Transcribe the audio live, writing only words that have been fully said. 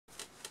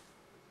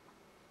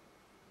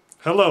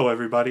Hello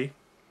everybody,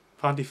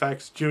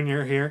 Pontifex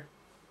Jr. here.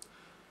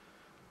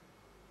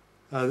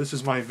 This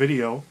is my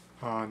video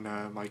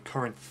on my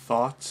current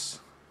thoughts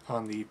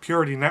on the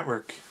Purity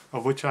Network,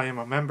 of which I am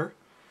a member.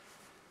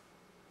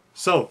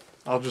 So,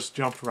 I'll just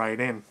jump right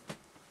in.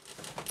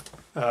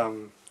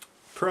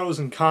 Pros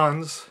and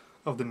cons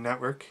of the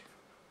network.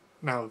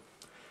 Now,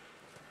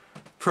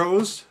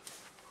 pros,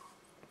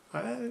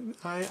 I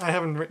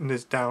haven't written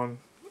this down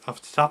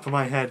off the top of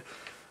my head.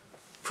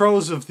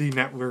 Pros of the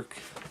network: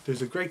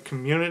 there's a great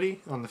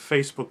community on the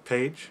Facebook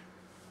page,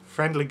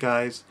 friendly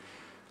guys,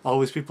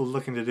 always people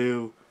looking to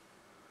do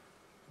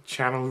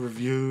channel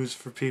reviews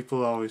for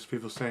people, always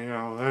people saying,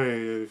 oh,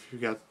 hey, if you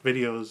got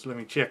videos, let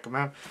me check them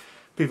out.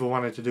 People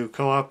wanted to do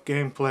co-op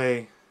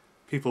gameplay,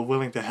 people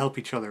willing to help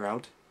each other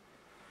out.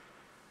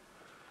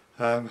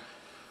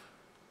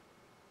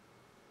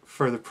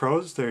 For the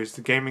pros, there's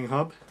the gaming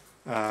hub.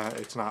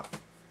 It's not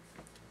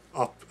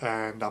up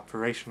and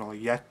operational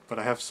yet, but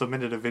I have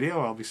submitted a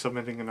video. I'll be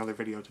submitting another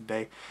video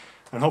today,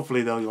 and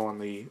hopefully they'll go on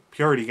the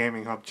Purity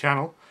Gaming Hub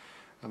channel,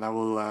 and that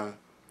will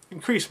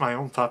increase my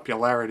own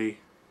popularity.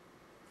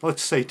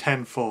 Let's say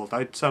tenfold.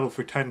 I'd settle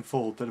for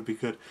tenfold. That'd be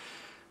good.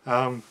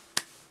 Other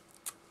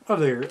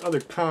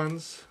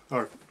cons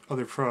or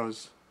other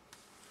pros.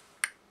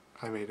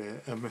 I made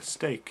a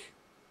mistake.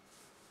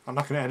 I'm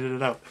not going to edit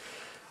it out.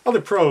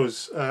 Other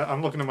pros.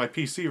 I'm looking at my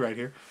PC right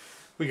here.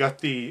 We got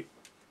the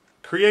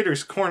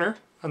Creators Corner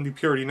on the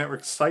Purity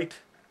Network site.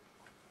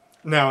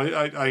 Now,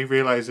 I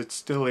realize it's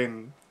still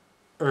in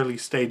early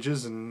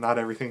stages and not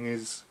everything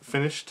is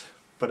finished,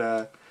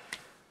 but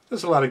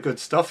there's a lot of good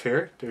stuff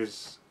here.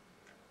 There's,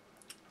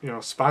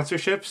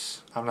 sponsorships.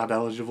 I'm not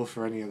eligible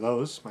for any of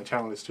those. My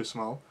channel is too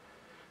small.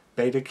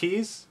 Beta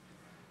keys.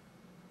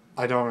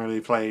 I don't really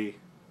play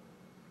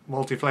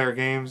multiplayer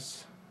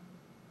games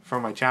for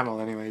my channel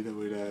anyway that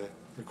would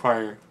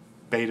require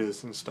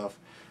betas and stuff.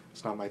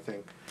 It's not my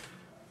thing.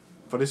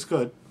 But it's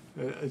good.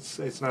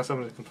 It's not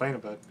something to complain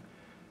about.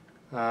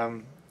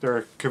 There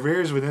are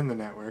careers within the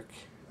network,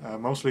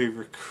 mostly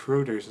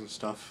recruiters and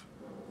stuff.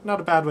 Not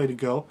a bad way to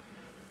go,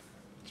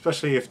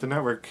 especially if the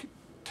network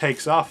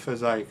takes off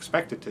as I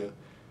expect it to.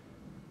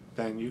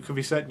 Then you could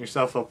be setting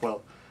yourself up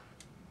well.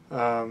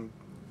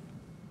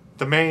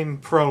 The main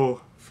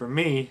pro for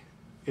me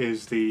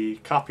is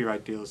the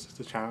copyright deals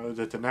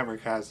that the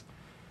network has,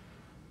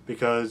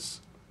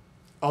 because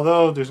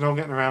although there's no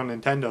getting around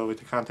Nintendo with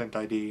the content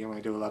ID, and I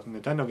do a lot of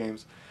Nintendo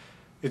games,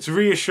 it's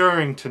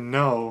reassuring to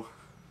know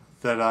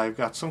that I've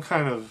got some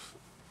kind of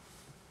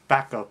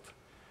backup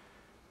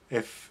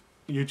if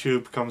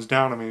YouTube comes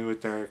down on me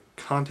with their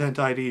content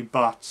ID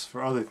bots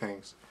for other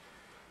things.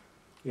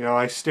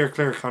 I steer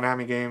clear of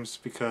Konami games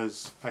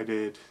because I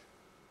did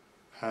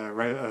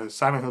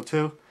Silent Hill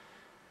 2,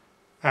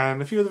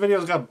 and a few of the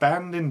videos got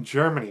banned in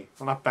Germany.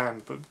 Well, not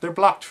banned, but they're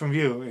blocked from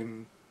view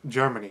in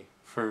Germany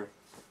for...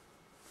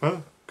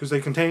 well, because they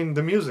contain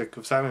the music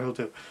of Silent Hill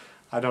 2.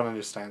 I don't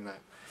understand that.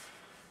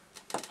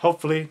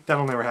 Hopefully,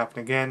 that'll never happen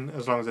again,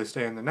 as long as I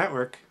stay in the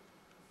network.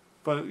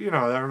 But,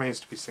 that remains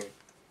to be seen.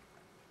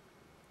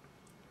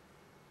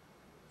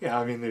 Yeah,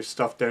 I mean, there's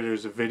stuff there.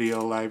 There's a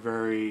video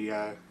library.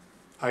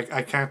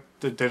 I can't...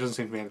 there doesn't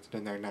seem to be anything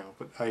in there now,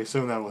 but I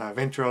assume that will have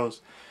intros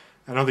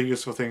and other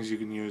useful things you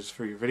can use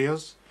for your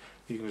videos.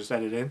 You can just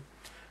edit in.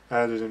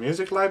 There's a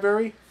music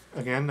library.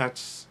 Again,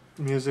 that's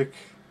music...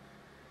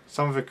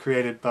 some of it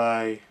created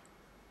by,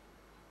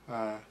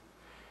 I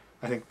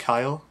think,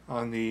 Kyle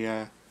on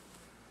the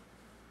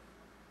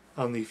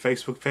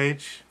Facebook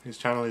page. His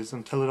channel is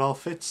Until It All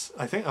Fits.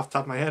 I think, off the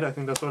top of my head, I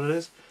think that's what it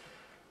is.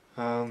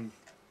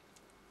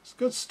 It's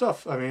good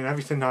stuff. I mean,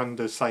 everything on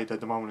the site at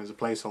the moment is a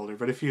placeholder,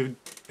 but if you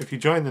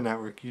join the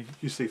network,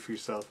 you see for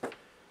yourself.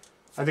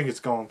 I think it's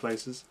going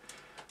places.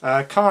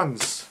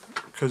 Cons,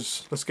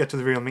 because let's get to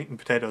the real meat and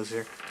potatoes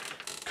here.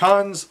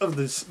 Cons of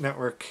this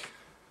network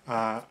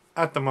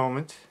at the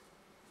moment.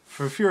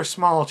 If you're a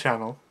small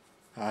channel,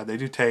 they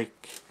do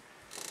take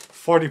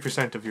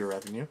 40% of your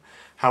revenue.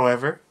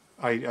 However,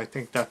 I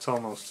think that's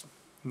almost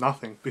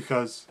nothing,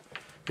 because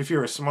if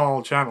you're a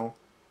small channel,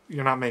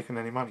 you're not making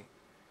any money.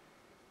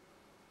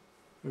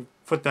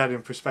 Put that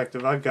in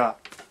perspective.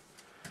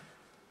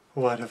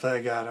 What have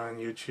I got on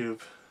YouTube?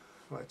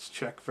 Let's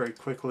check very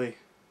quickly.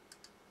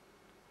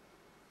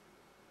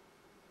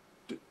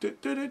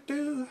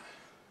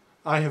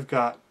 I have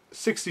got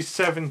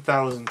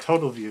 67,000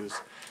 total views.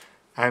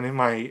 And in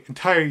my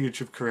entire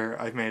YouTube career,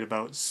 I've made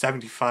about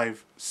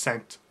 75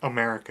 cent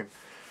American.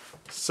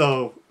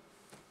 So,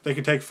 they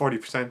can take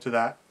 40% of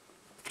that.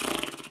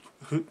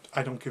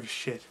 I don't give a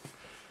shit.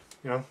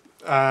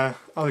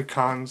 Other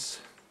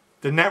cons.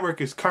 The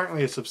network is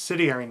currently a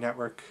subsidiary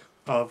network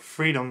of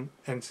Freedom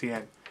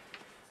NCN,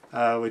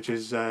 which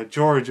is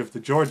George of the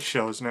George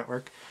Show's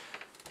network,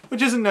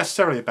 which isn't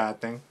necessarily a bad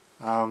thing.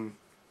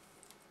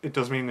 It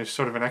does mean there's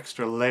sort of an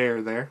extra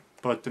layer there,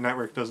 but the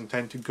network doesn't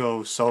tend to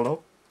go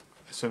solo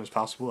as soon as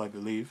possible, I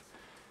believe.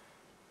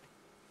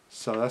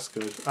 So that's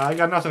good. I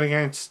got nothing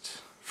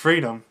against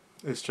Freedom.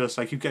 It's just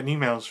I keep getting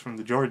emails from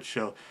the George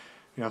Show,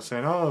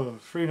 saying, oh,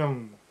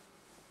 Freedom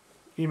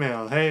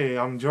email, hey,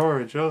 I'm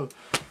George. Oh,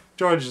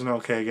 George is an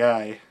okay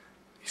guy.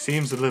 He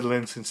seems a little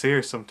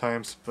insincere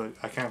sometimes, but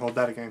I can't hold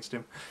that against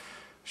him.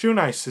 Shoe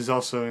Nice is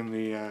also in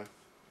the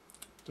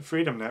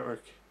Freedom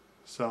Network,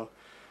 so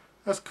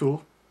that's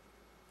cool.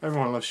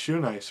 Everyone loves Shoe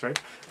Nice, right?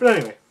 But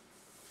anyway,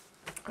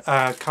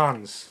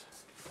 cons.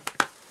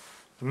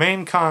 The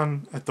main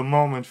con at the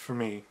moment for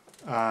me,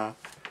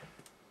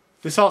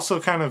 this also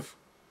kind of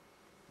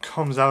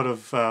comes out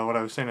of what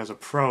I was saying as a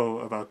pro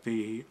about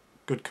the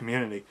good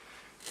community.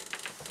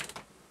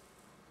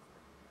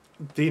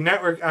 The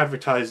network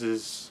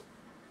advertises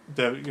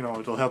that, you know,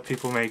 it'll help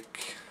people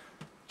make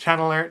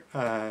channel art,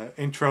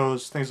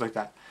 intros, things like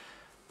that.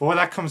 But what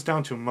that comes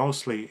down to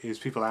mostly is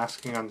people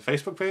asking on the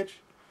Facebook page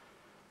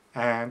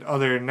and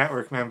other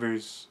network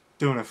members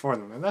doing it for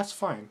them. And that's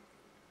fine.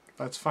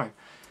 That's fine.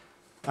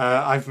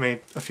 I've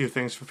made a few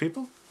things for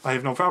people. I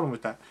have no problem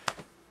with that.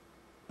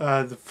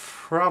 The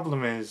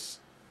problem is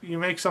you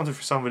make something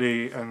for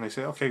somebody and they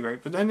say, okay,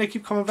 great. But then they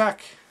keep coming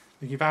back.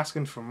 They keep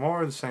asking for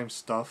more of the same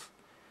stuff.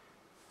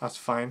 That's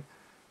fine.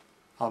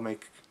 I'll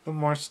make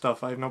more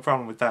stuff. I have no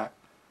problem with that.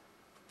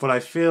 But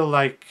I feel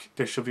like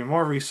there should be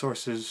more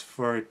resources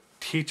for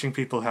teaching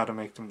people how to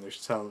make them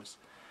themselves.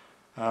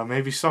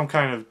 Maybe some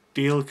kind of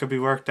deal could be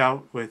worked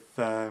out with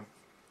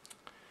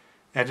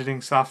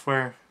editing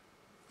software.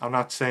 I'm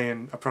not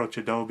saying approach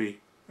Adobe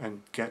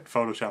and get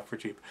Photoshop for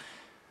cheap.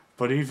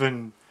 But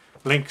even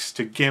links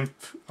to GIMP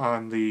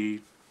on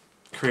the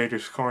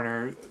Creators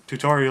Corner,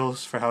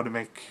 tutorials for how to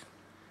make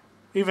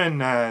even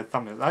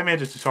thumbnails. I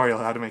made a tutorial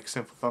how to make a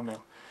simple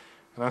thumbnail,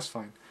 and that's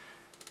fine.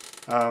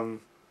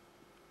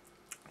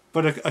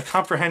 But a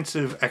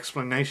comprehensive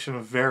explanation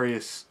of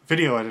various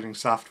video editing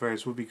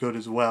softwares would be good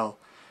as well.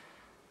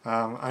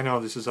 I know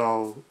this is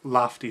all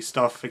lofty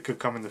stuff. It could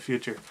come in the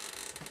future.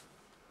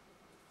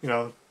 You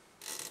know,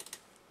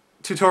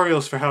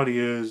 tutorials for how to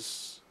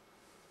use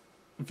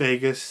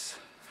Vegas,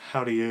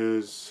 how to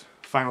use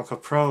Final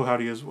Cut Pro, how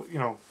to use, you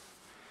know,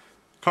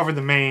 cover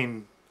the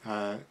main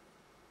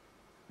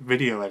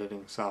video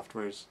editing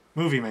softwares.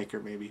 Movie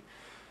Maker, maybe.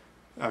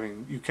 I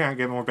mean, you can't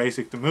get more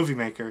basic than Movie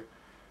Maker,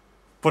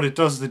 but it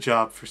does the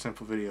job for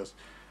simple videos.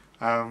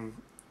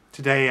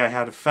 Today I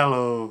had a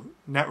fellow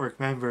network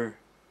member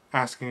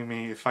asking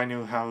me if I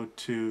knew how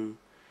to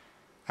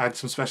add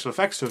some special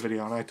effects to a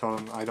video, and I told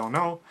him I don't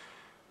know.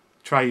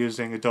 Try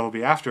using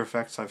Adobe After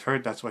Effects. I've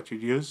heard that's what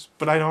you'd use,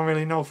 but I don't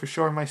really know for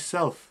sure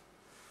myself.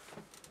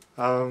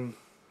 So,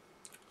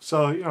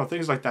 you know,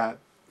 things like that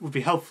would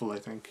be helpful, I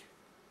think.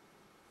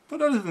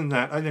 But other than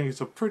that, I think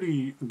it's a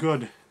pretty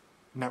good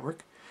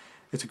network.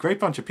 It's a great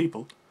bunch of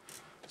people.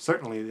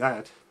 Certainly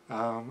that.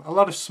 A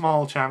lot of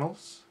small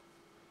channels,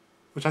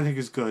 which I think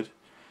is good,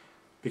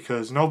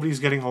 because nobody's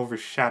getting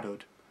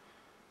overshadowed.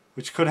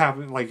 Which could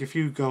happen, like if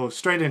you go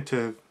straight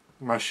into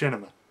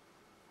Machinima,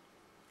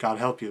 God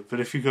help you,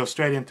 but if you go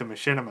straight into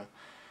Machinima,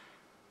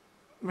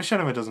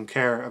 Machinima doesn't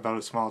care about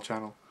a small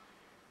channel.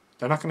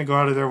 They're not going to go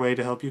out of their way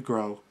to help you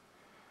grow.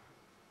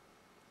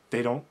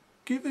 They don't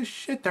give a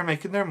shit. They're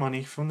making their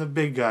money from the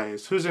big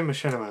guys. Who's in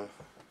Machinima?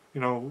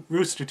 You know,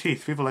 Rooster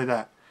Teeth, people like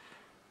that.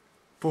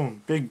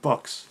 Boom, big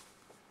bucks.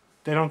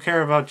 They don't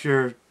care about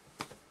your,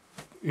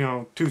 you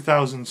know,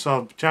 2,000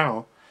 sub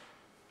channel.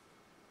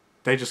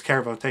 They just care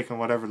about taking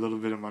whatever little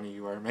bit of money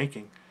you are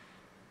making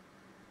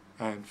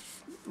and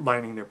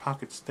lining their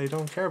pockets. They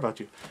don't care about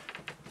you.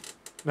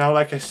 Now,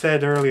 like I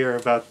said earlier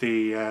about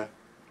the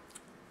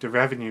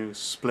revenue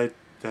split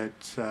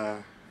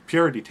that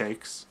Purity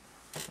takes,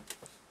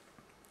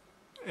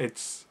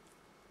 it's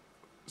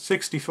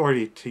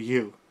 60-40 to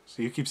you.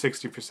 So you keep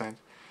 60%.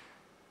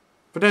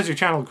 But as your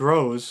channel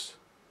grows,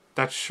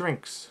 that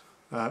shrinks.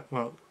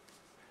 Well,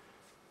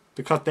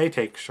 the cut they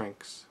take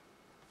shrinks.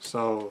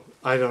 So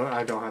I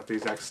don't have the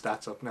exact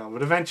stats up now,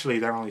 but eventually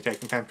they're only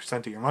taking 10%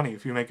 of your money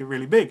if you make it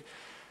really big.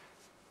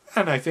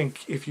 And I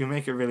think if you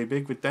make it really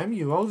big with them,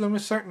 you owe them a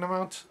certain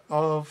amount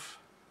of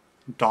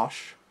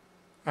dosh,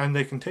 and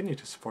they continue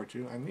to support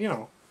you. And you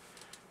know,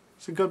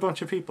 it's a good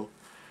bunch of people.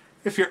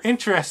 If you're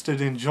interested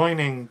in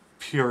joining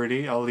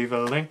Purity, I'll leave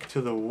a link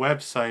to the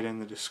website in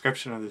the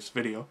description of this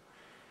video.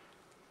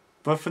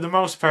 But for the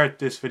most part,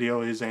 this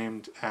video is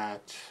aimed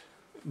at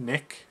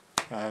Nick,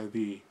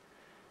 the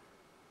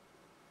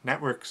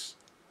network's,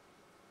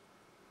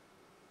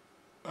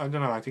 I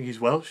don't know, I think he's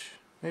Welsh,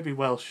 maybe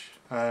Welsh,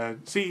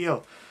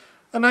 CEO.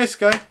 A nice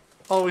guy,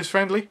 always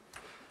friendly,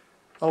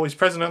 always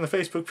present on the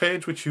Facebook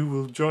page, which you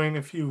will join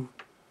if you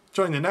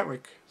join the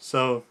network.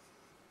 So,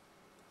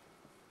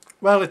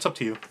 well, it's up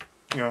to you.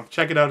 You know,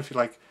 check it out if you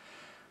like.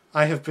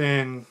 I have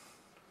been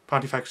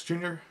Pontifex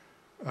Jr.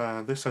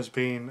 This has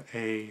been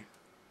a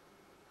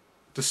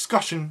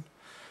discussion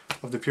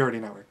of the Purity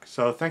Network.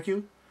 So thank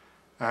you,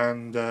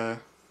 and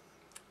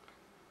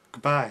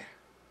goodbye.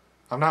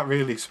 I'm not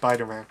really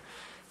Spider-Man.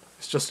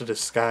 It's just a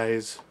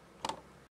disguise.